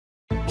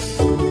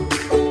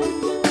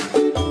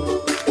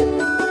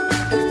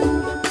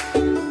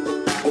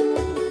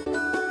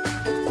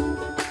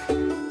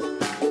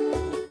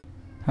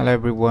Hello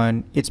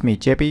everyone, it's me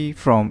JP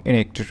from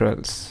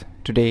UniqueTutorials.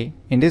 Today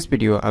in this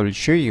video I will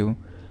show you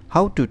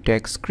how to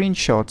take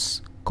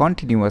screenshots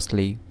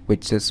continuously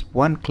with just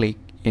one click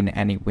in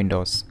any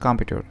Windows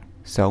computer.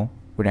 So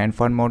without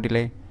further more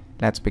delay,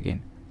 let's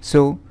begin.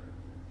 So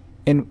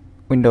in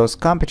Windows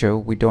computer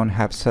we don't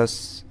have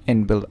such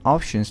inbuilt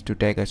options to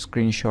take a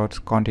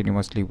screenshot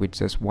continuously with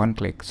just one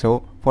click.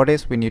 So for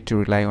this we need to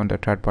rely on the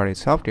third-party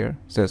software.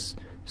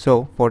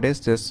 So for this,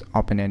 just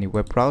open any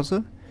web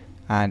browser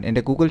and in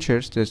the Google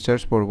search just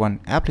search for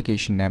one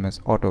application named as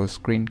Auto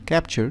Screen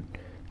Capture,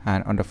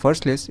 and on the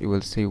first list you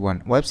will see one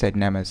website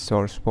named as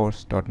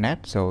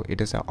sourceforce.net. so it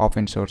is an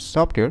open source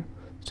software,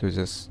 so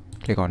just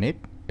click on it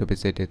to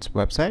visit its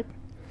website.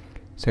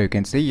 So you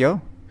can see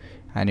here,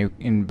 and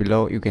in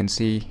below you can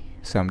see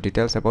some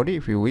details about it.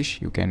 If you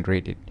wish you can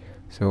read it.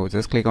 So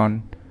just click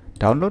on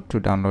download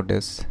to download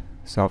this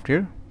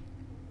software.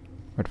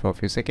 Wait for a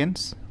few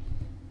seconds.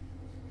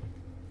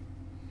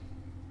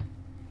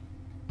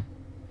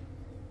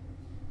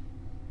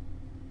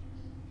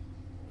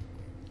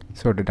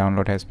 So the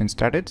download has been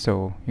started,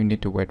 so you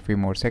need to wait a few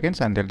more seconds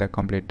until the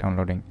complete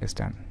downloading is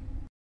done.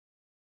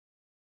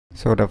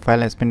 So the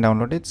file has been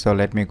downloaded, so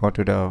let me go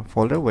to the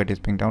folder where it is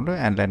being downloaded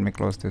and let me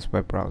close this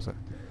web browser.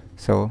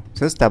 So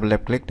just double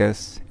left click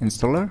this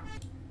installer.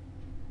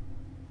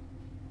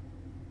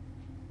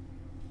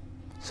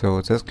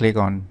 So just click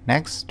on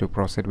next to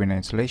proceed with the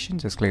installation.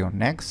 Just click on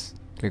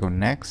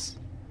next,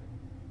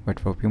 wait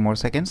for a few more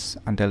seconds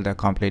until the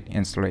complete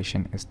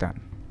installation is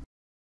done.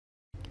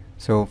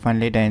 So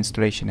finally the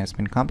installation has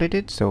been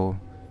completed, so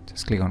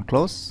just click on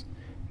close.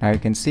 Now you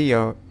can see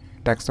your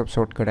desktop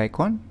shortcut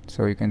icon.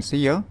 So you can see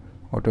your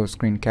auto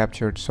screen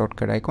captured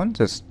shortcut icon.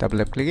 Just double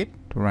left click it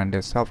to run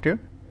this software.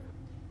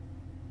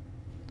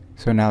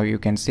 So now you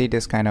can see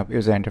this kind of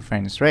user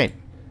interface, right?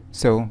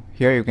 So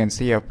here you can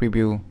see a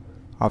preview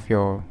of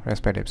your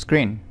respective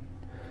screen.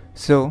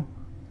 So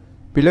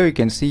below you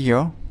can see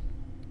here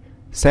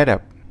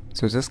setup.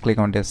 So just click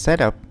on this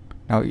setup.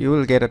 Now you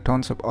will get a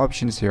tons of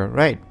options here,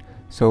 right?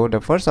 So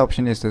the first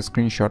option is the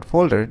screenshot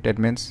folder. That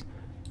means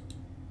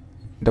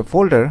the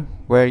folder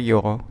where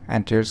your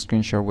entire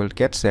screenshot will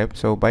get saved.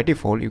 So by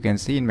default you can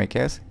see in my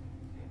case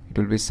it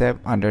will be saved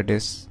under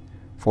this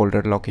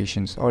folder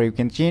locations, or you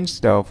can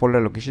change the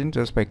folder location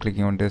just by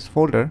clicking on this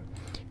folder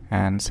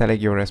and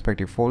select your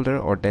respective folder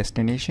or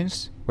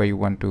destinations where you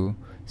want to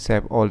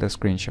save all the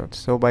screenshots.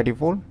 So by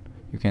default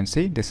you can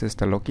see this is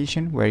the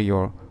location where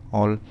your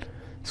all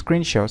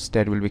screenshots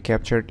that will be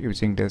captured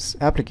using this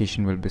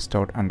application will be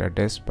stored under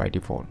this by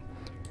default.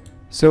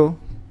 So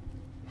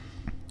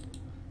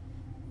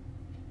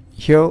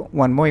here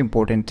one more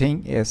important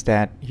thing is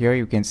that here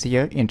you can see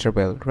a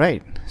interval,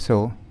 right?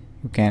 So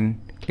you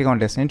can click on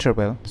this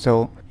interval,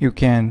 so you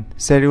can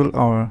schedule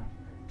or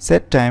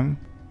set time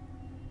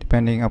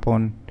depending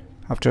upon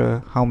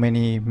after how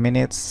many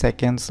minutes,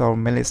 seconds or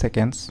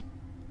milliseconds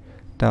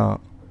the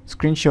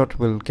screenshot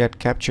will get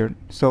captured.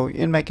 So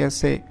in my case,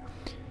 say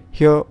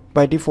here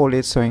by default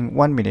it's showing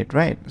 1 minute,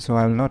 right? So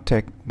I will not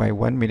take by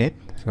 1 minute,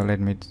 so let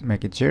me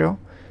make it 0.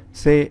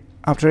 Say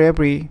after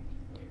every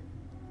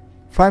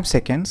 5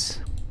 seconds,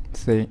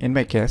 say in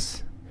my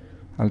case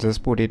I'll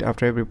just put it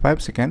after every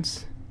 5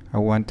 seconds I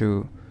want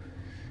to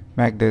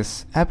make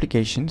this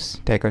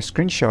applications take a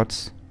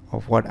screenshots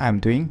of what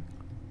I'm doing.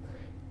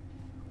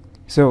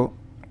 So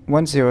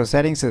once your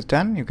settings is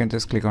done, you can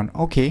just click on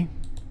OK.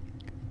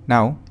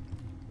 Now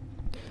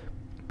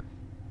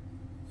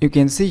you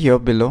can see here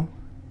below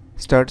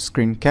start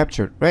screen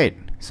capture, right?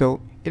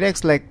 So it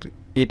acts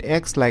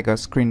like a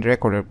screen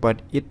recorder,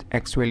 but it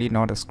actually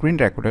not a screen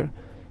recorder.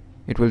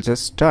 It will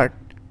just start,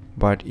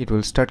 but it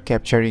will start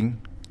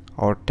capturing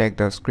or take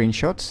the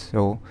screenshots.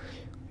 So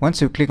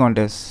once you click on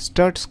this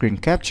start screen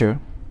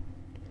capture,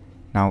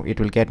 now it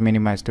will get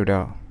minimized to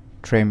the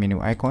tray menu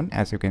icon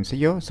as you can see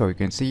here. So you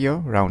can see here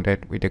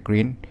rounded with a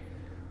green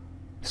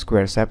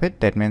square snippet.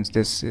 That means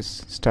this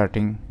is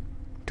starting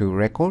to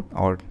record,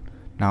 or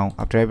now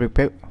after every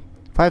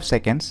 5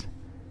 seconds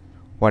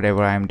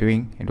whatever I am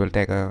doing it will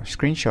take a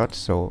screenshot.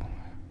 So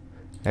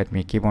let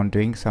me keep on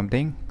doing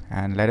something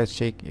and let us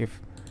check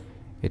if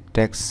it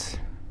takes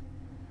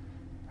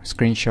a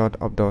screenshot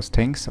of those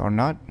things or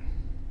not.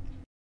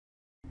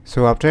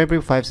 So after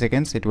every 5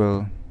 seconds it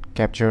will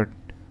capture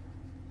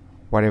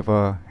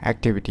whatever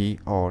activity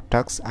or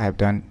tasks I have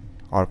done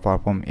or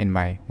performed in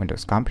my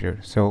Windows computer.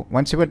 So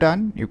once you are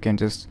done, you can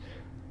just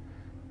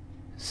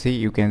see,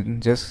 you can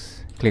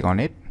just click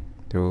on it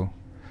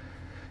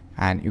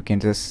and you can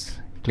just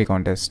click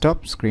on the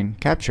stop screen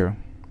capture,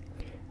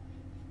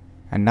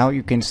 and now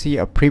you can see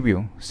a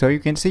preview. So you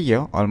can see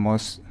here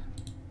almost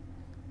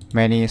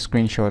many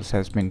screenshots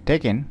has been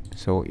taken.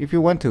 So if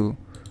you want to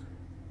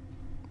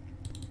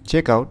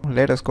check out,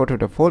 let us go to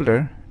the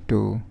folder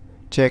to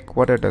check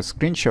what are the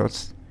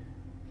screenshots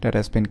that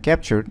has been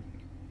captured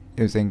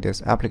using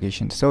this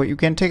application. So you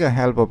can take a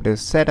help of this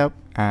setup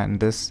and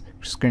this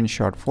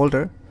screenshot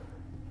folder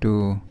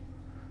to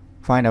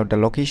find out the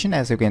location.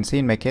 As you can see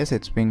in my case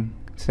it's being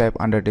saved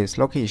under these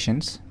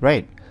locations,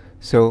 right?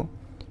 So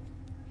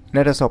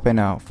let us open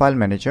a file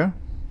manager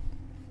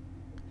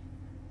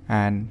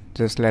and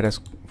just let us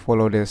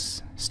follow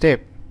this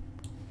step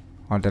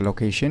on the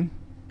location.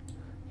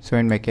 So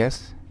in my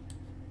case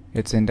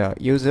it's in the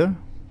user,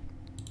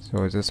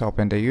 so just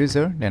open the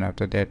user, then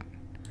after that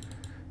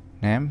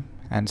name,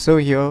 and so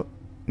here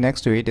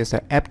next to it is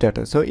the app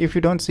data. So if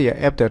you don't see a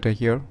app data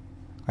here,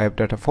 app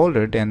data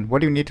folder, then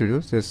what you need to do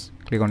is just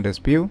click on this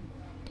view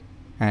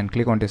and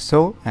click on this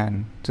show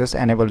and just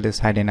enable this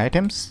hidden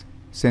items,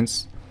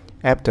 since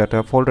app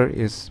data folder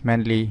is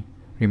mainly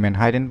remain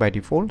hidden by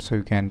default, so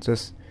you can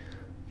just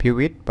view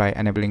it by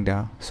enabling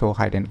the show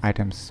hidden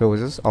items. So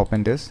just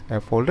open this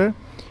app folder,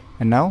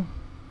 and now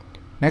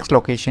next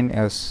location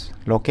is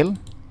local,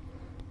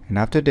 and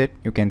after that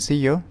you can see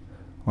your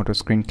auto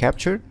screen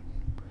captured,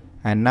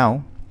 and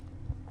now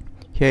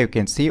here you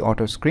can see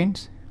auto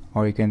screens,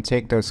 or you can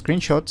take the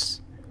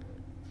screenshots,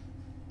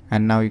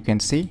 and now you can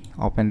see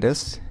open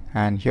this,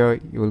 and here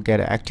you will get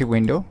an active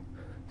window.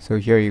 So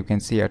here you can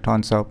see a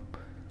tons of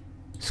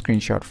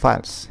screenshot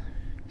files.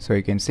 So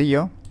you can see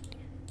here,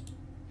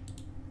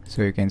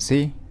 so you can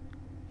see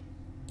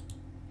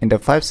in the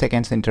 5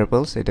 seconds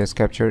intervals it has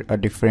captured a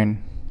different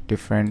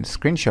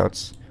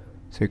screenshots.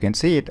 So you can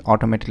see it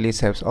automatically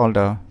saves all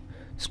the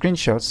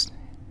screenshots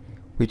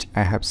which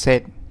I have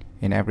set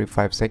in every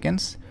 5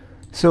 seconds.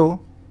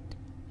 So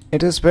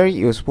it is very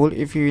useful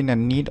if you're in a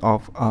need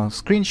of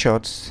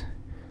screenshots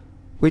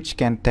which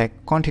can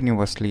take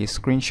continuously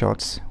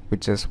screenshots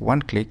with just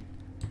one click,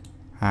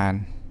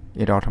 and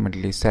it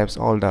automatically saves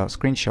all the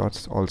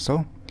screenshots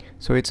also.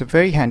 So it's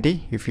very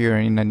handy if you're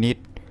in a need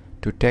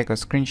to take a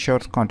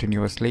screenshot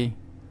continuously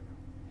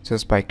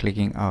just by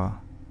clicking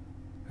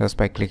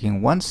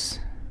once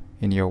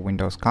in your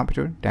Windows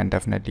computer. Then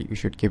definitely you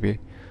should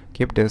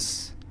give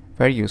this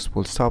very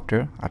useful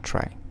software a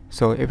try.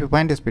 So if you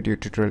find this video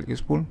tutorial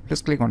useful,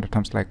 please click on the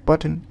thumbs like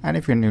button, and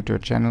if you're new to our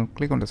channel,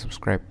 click on the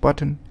subscribe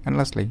button, and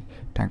lastly,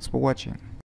 thanks for watching.